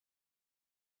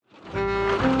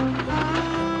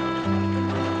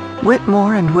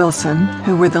Whitmore and Wilson,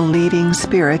 who were the leading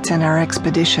spirits in our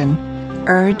expedition,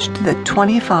 urged that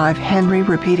 25 Henry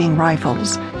repeating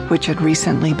rifles, which had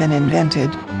recently been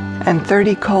invented, and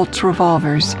 30 Colt's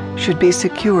revolvers should be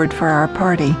secured for our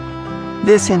party,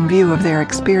 this in view of their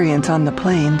experience on the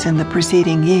plains in the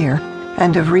preceding year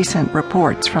and of recent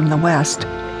reports from the West.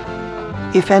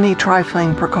 If any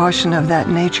trifling precaution of that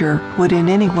nature would in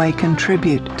any way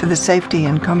contribute to the safety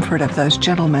and comfort of those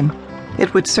gentlemen,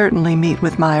 it would certainly meet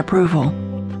with my approval.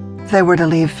 They were to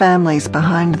leave families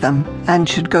behind them and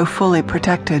should go fully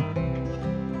protected.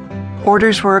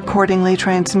 Orders were accordingly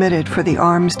transmitted for the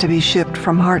arms to be shipped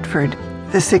from Hartford.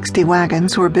 The 60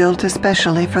 wagons were built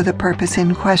especially for the purpose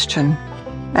in question,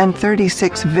 and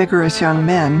 36 vigorous young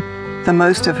men, the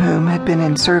most of whom had been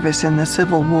in service in the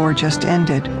Civil War just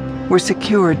ended, were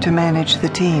secured to manage the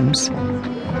teams.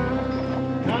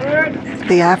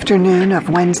 The afternoon of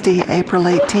Wednesday, April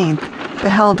 18th,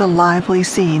 beheld a lively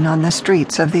scene on the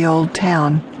streets of the old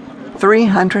town.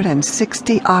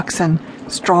 360 oxen,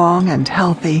 strong and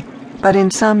healthy, but in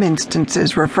some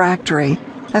instances refractory,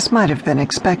 as might have been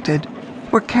expected,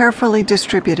 were carefully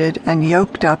distributed and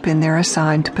yoked up in their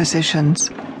assigned positions.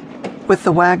 With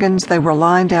the wagons, they were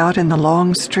lined out in the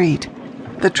long street,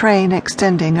 the train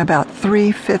extending about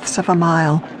 3/5 of a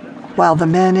mile, while the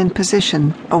men in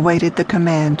position awaited the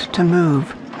command to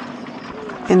move.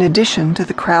 In addition to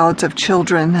the crowds of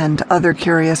children and other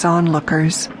curious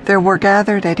onlookers, there were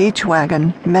gathered at each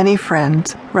wagon many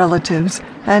friends, relatives,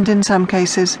 and in some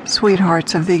cases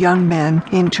sweethearts of the young men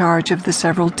in charge of the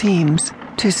several teams,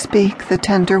 to speak the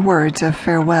tender words of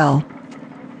farewell.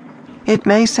 It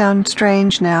may sound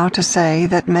strange now to say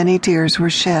that many tears were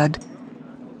shed.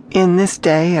 In this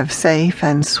day of safe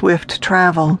and swift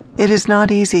travel, it is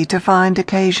not easy to find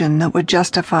occasion that would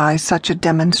justify such a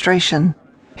demonstration.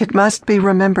 It must be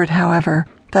remembered, however,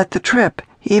 that the trip,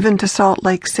 even to Salt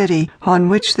Lake City, on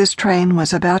which this train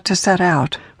was about to set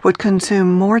out, would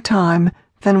consume more time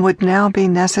than would now be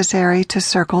necessary to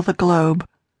circle the globe.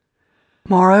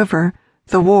 Moreover,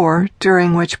 the war,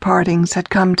 during which partings had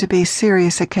come to be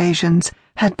serious occasions,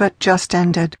 had but just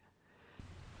ended.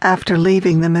 After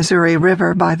leaving the Missouri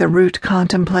River by the route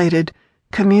contemplated,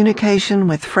 communication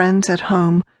with friends at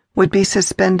home would be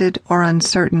suspended or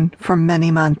uncertain for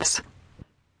many months.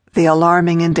 The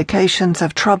alarming indications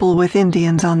of trouble with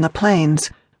Indians on the plains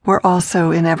were also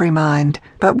in every mind,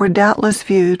 but were doubtless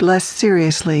viewed less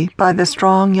seriously by the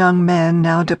strong young men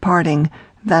now departing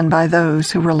than by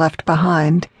those who were left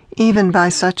behind, even by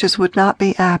such as would not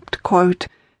be apt, quote,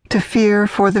 to fear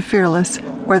for the fearless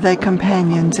were they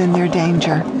companions in their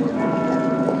danger.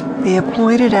 The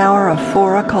appointed hour of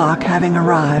 4 o'clock having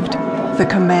arrived, the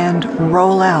command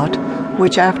 "roll out,"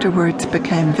 which afterwards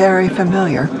became very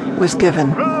familiar, was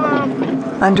given.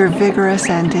 Under vigorous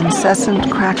and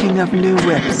incessant cracking of new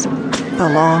whips, the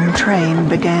long train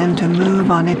began to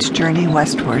move on its journey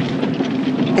westward.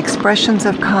 Expressions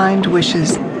of kind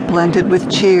wishes blended with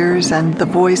cheers and the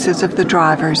voices of the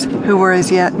drivers, who were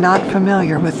as yet not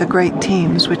familiar with the great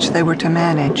teams which they were to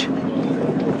manage.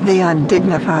 The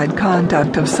undignified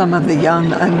conduct of some of the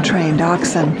young untrained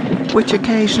oxen, which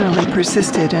occasionally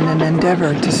persisted in an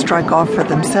endeavor to strike off for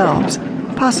themselves,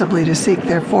 possibly to seek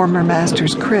their former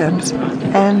master's cribs,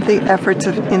 and the efforts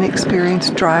of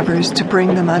inexperienced drivers to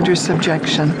bring them under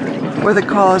subjection, were the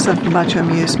cause of much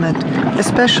amusement,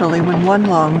 especially when one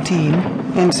long team,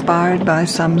 inspired by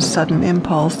some sudden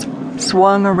impulse,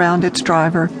 swung around its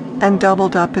driver and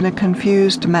doubled up in a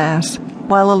confused mass,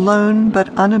 while a lone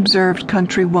but unobserved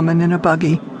country woman in a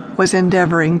buggy was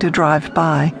endeavoring to drive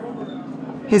by.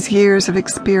 His years of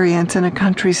experience in a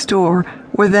country store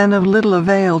were then of little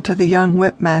avail to the young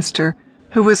whipmaster,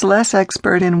 who was less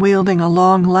expert in wielding a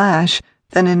long lash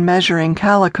than in measuring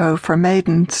calico for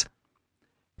maidens.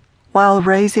 While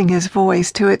raising his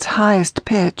voice to its highest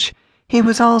pitch, he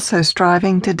was also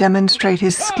striving to demonstrate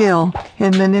his skill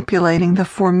in manipulating the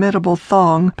formidable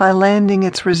thong by landing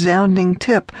its resounding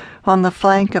tip on the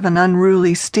flank of an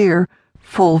unruly steer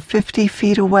full 50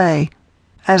 feet away.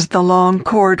 As the long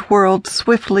cord whirled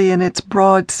swiftly in its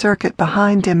broad circuit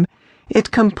behind him,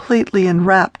 it completely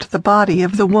enwrapped the body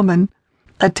of the woman.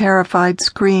 A terrified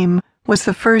scream was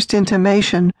the first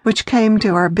intimation which came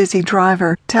to our busy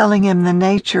driver, telling him the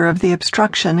nature of the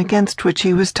obstruction against which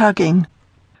he was tugging.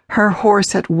 Her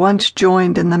horse at once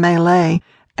joined in the melee,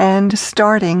 and,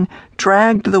 starting,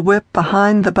 dragged the whip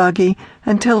behind the buggy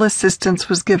until assistance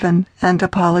was given and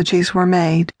apologies were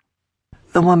made.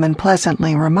 The woman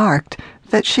pleasantly remarked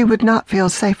that she would not feel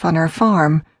safe on her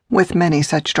farm with many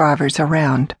such drivers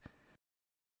around.